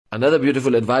Another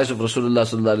beautiful advice of Rasulullah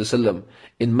sallallahu alaihi wasallam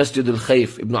in Masjid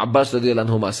al-Khayf, Ibn Abbas radiyallahu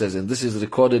anhuma says, and this is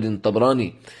recorded in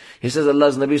Tabrani. He says,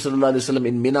 Allah's Nabi sallallahu alaihi wasallam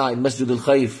in Mina, in Masjid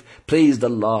al-Khayf, praised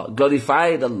Allah,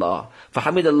 glorified Allah,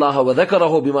 فَحَمِدَ اللَّهَ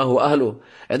وَذَكَرَهُ بِمَا هُوَ أَهْلُهُ.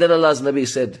 And then Allah's Nabi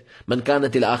said, مَنْ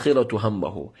كَانَتِ الْآخِرَةُ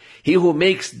هَمَّهُ. He who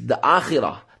makes the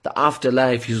akhirah, the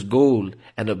afterlife, his goal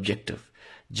and objective.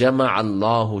 جَمَعَ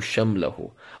اللَّهُ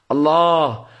شَمْلَهُ.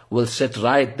 Allah will set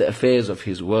right the affairs of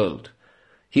his world.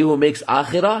 He who makes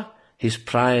akhirah his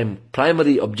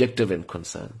primary objective and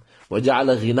concern.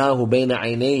 وَجَعَلَ غِنَاهُ بَيْنَ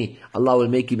عَيْنَيْهِ. Allah will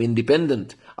make him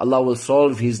independent. Allah will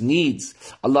solve his needs.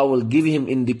 Allah will give him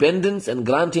independence and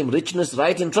grant him richness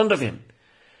right in front of him.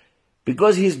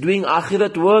 Because he is doing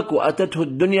akhirat work,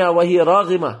 وَأَتَتْهُ الدُّنْيَا وَهِيَ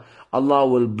رَاغِمَةٌ. Allah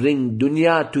will bring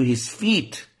dunya to his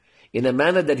feet in a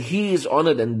manner that he is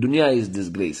honored and dunya is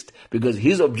disgraced. Because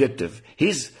his objective,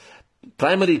 his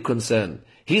primary concern,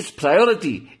 his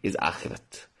priority is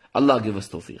akhirat. Allah give us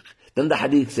tawfiq. Then the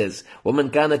hadith says,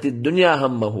 وَمَنْ كَانَتِ الدُّنْيَا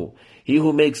هَمَّهُ. He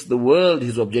who makes the world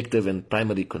his objective and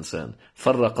primary concern.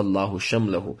 فَرَّقَ اللَّهُ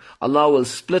شَمْلَهُ. Allah will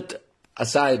split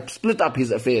up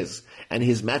his affairs and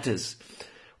his matters.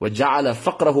 وَجَعَلَ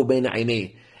فَقْرَهُ بَيْنَ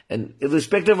عَيْنَيْهِ. And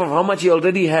irrespective of how much he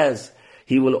already has,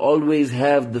 he will always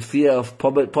have the fear of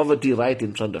poverty right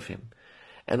in front of him.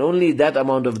 And only that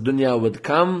amount of dunya would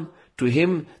come to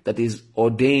him that is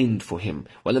ordained for him.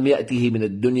 وَلَمْ يَأْتِهِ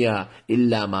مِنَ الدُّنْيَا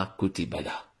إِلَّا مَا كُتِبَ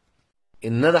لَهُ.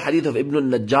 In another hadith of Ibn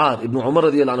al-Najjar, Ibn Umar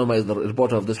radiyallahu anhu is the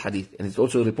reporter of this hadith, and it's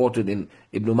also reported in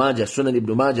Ibn Majah, Sunan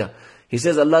Ibn Majah. He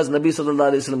says, Allah's Nabi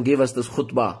sallallahu alayhi wa sallam gave us this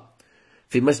khutbah,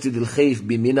 في مسجد الخيف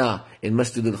بمنا, in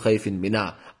Masjid al-Khayf in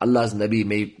Mina. Allah's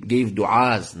Nabi gave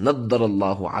du'as, نَضَّرَ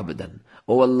اللَّهُ عَبْدًا.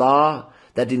 O Allah,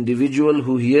 that individual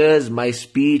who hears my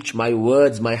speech, my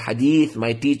words, my hadith,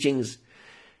 my teachings,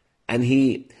 and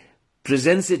he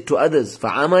presents it to others,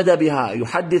 فَعَمَدَ بِهَا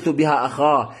يُحَدِّثُ بِهَا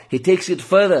أَخَاهُ. He takes it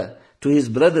further to his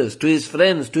brothers, to his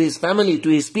friends, to his family, to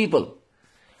his people.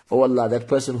 O Allah, that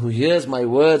person who hears my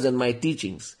words and my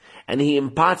teachings, and he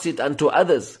imparts it unto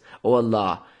others, O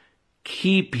Allah,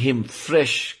 keep him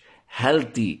fresh,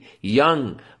 healthy,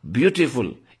 young,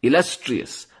 beautiful,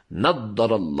 illustrious.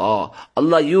 Naddar Allah.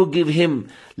 Allah, you give him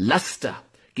luster,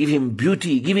 give him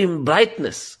beauty, give him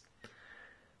brightness.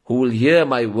 Who will hear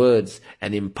my words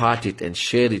and impart it and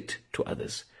share it to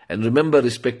others. And remember,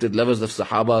 respected lovers of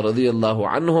Sahaba radiyallahu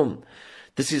anhum,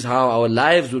 this is how our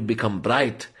lives would become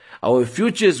bright. Our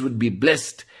futures would be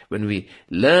blessed when we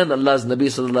learn Allah's Nabi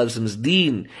sallallahu alaihi wasallam's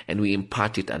deen and we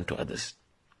impart it unto others.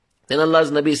 Then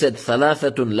Allah's Nabi said,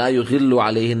 ثَلَاثَةٌ لَا يُغِلُّ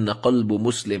عَلَيْهِنَّ قَلْبُ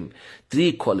Muslim.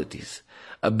 3 qualities.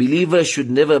 A believer should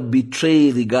never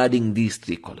betray regarding these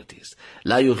 3 qualities.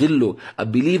 La yughillu. A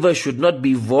believer should not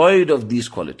be void of these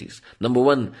qualities. Number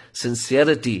 1,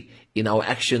 sincerity in our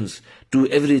actions. Do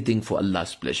everything for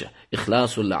Allah's pleasure.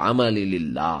 Ikhlasul amali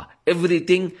lillah.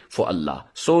 Everything for Allah.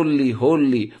 Solely,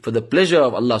 wholly, for the pleasure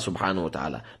of Allah subhanahu wa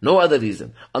ta'ala. No other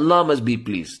reason. Allah must be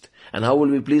pleased. And how will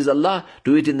we please Allah?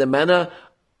 Do it in the manner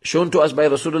shown to us by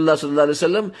Rasulullah sallallahu alaihi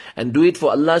wasallam, and do it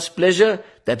for Allah's pleasure.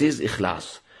 That is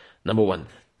ikhlas. Number 1.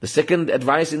 The second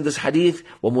advice in this hadith,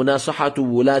 وَمُنَاصَحَةُ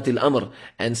وُلَاةِ الْأَمْرِ,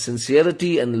 and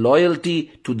sincerity and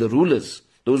loyalty to the rulers,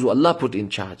 those who Allah put in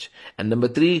charge. And number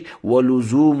 3,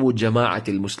 وَلُزُومُ جَمَاعَةِ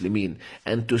الْمُسْلِمِينَ,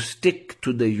 and to stick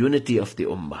to the unity of the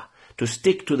ummah. To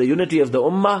stick to the unity of the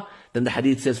ummah. Then the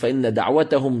hadith says, فَإِنَّ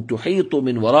دَعْوَتَهُمْ تُحِيطُ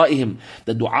مِنْ وَرَائِهِمْ.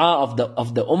 The dua of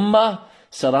the ummah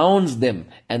surrounds them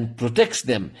and protects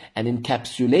them and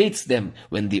encapsulates them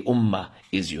when the ummah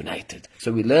is united.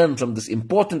 So we learn from this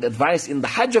important advice in the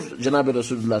Hajj of Janabi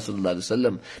Rasulullah sallallahu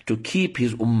alaihi wasallam to keep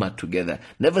his ummah together.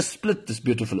 Never split this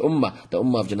beautiful ummah, the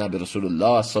ummah of Janabi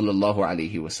Rasulullah sallallahu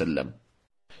alaihi wasallam.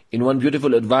 In one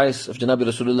beautiful advice of Janabi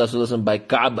Rasulullah sallallahu alaihi wasallam by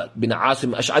Ka'ab bin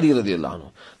Asim Ash'ari radiyallahu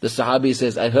anhu, the Sahabi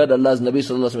says, I heard Allah's Nabi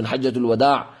sallallahu alaihi wasallam in Hajjatul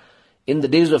Wada' in the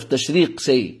days of Tashriq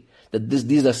say that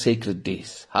these are sacred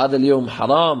days. هذا اليوم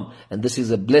haram, and this is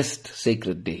a blessed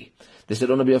sacred day. They said,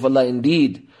 O Nabi of Allah,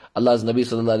 indeed, Allah's Nabi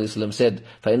sallallahu alaihi wasallam said,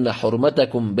 فَإِنَّ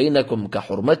حُرْمَتَكُمْ بَيْنَكُمْ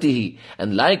كَحُرْمَتِهِ.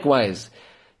 And likewise,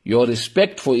 your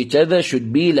respect for each other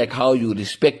should be like how you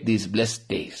respect these blessed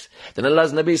days. Then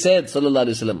Allah's Nabi said, sallallahu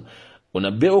alaihi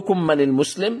wasallam, أُنَبِّئُكُمْ مَنِ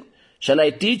الْمُسْلِمِ. Shall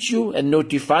I teach you and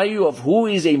notify you of who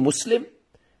is a Muslim?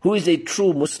 Who is a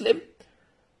true Muslim?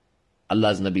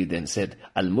 Allah's Nabi then said,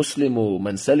 Al-Muslimu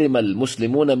man salima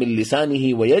al-Muslimuna min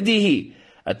lisanihi wa yadihi.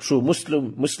 A true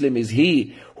Muslim is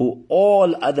he who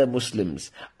all other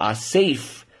Muslims are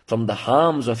safe from the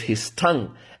harms of his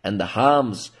tongue and the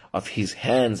harms of his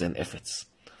hands and efforts.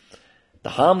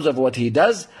 The harms of what he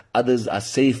does, others are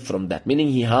safe from that, meaning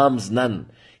he harms none.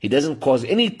 He doesn't cause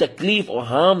any taklif or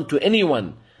harm to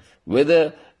anyone,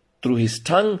 whether through his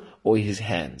tongue or his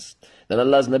hands. Then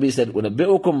Allah's Nabi said,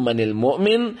 أُنَبِّئُكُمْ مَنِ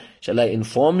الْمُؤْمِنِ, shall I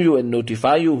inform you and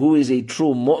notify you who is a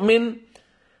true mu'min?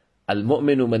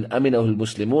 الْمُؤْمِنُ مَنْ أَمِنَهُ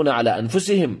الْمُسْلِمُونَ عَلَى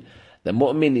أَنفُسِهِمْ. The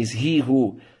mu'min is he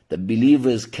who the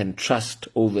believers can trust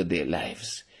over their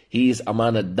lives. He is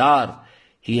amanat dar.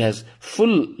 He has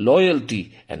full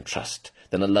loyalty and trust.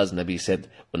 Then Allah's Nabi said,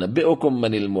 وَنَبِّئُكُمْ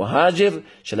مَنِ الْمُهَاجِرِ,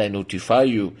 shall I notify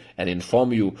you and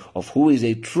inform you of who is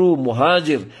a true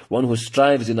muhajir, one who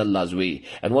strives in Allah's way,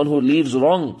 and one who leaves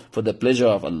wrong for the pleasure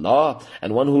of Allah,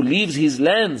 and one who leaves his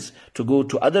lands to go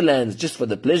to other lands just for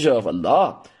the pleasure of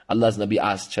Allah. Allah's Nabi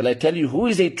asked, shall I tell you who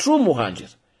is a true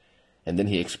muhajir? And then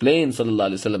he explained,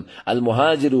 sallallahu alaihi wasallam,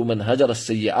 al-muhajiru man hajara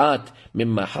as-sayyi'at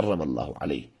mimma harrama Allahu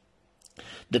alayhi.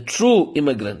 The true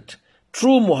immigrant,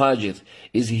 true muhajir,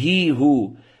 is he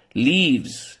who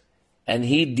leaves and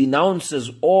he denounces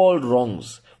all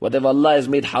wrongs. Whatever Allah has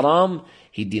made haram,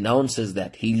 he denounces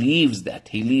that. He leaves that.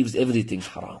 He leaves everything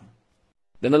haram.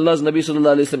 Then Allah's Nabi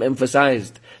SAW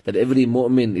emphasized that every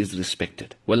mu'min is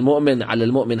respected. وَالْمُؤْمِنْ عَلَى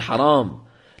الْمُؤْمِنْ haram.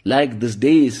 Like this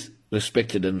day is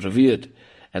respected and revered,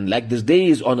 and like this day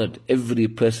is honored, every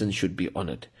person should be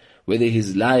honored. Whether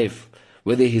his life,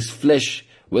 whether his flesh,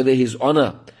 whether his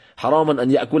honor. حَرَامًا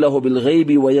أَنْ يَأْكُلَهُ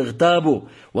بِالْغَيْبِ وَيَغْتَابُ.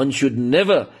 One should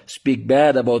never speak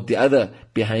bad about the other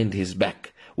behind his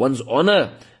back. One's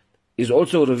honor is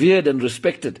also revered and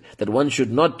respected, that one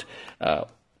should not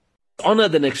honor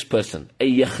the next person.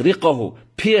 أَيْ يَخْرِقَهُ,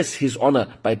 pierce his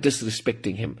honor by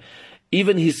disrespecting him.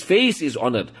 Even his face is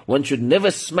honored. One should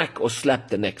never smack or slap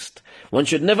the next. One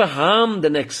should never harm the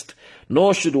next.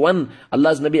 Nor should one,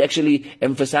 Allah's Nabi actually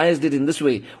emphasized it in this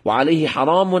way, وَعَلَيْهِ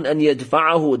حَرَامٌ أَنْ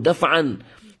يَدْفَعَهُ دَفْعًا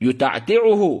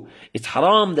يُتَعْتِعُهُ. It's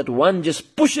haram that one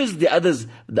just pushes the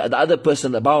other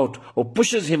person about, or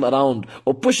pushes him around,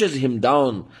 or pushes him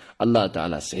down. Allah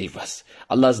Ta'ala save us.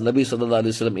 Allah's Nabi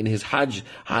SAW in his Hajj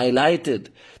highlighted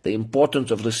the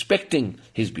importance of respecting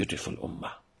his beautiful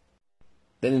ummah.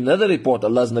 Then in another report,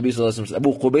 Allah's Nabi SAW,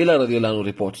 Abu Qubayla radiallahu anhu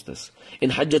reports this.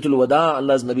 In Hajjatul Wada,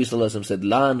 Allah's Nabi SAW said,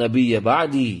 La nabiyya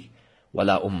ba'di, wa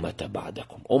la ummata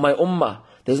ba'dakum. O my ummah,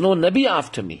 there's no Nabi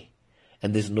after me,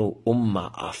 and there's no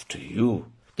ummah after you.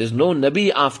 There's no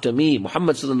Nabi after me.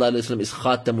 Muhammad sallallahu alayhi wa sallam is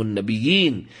Khatamun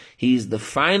Nabiyyin. He is the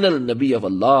final Nabi of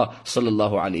Allah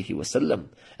sallallahu alayhi wa sallam.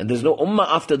 And there's no ummah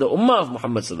after the ummah of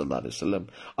Muhammad sallallahu alayhi wa sallam.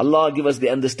 Allah give us the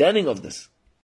understanding of this.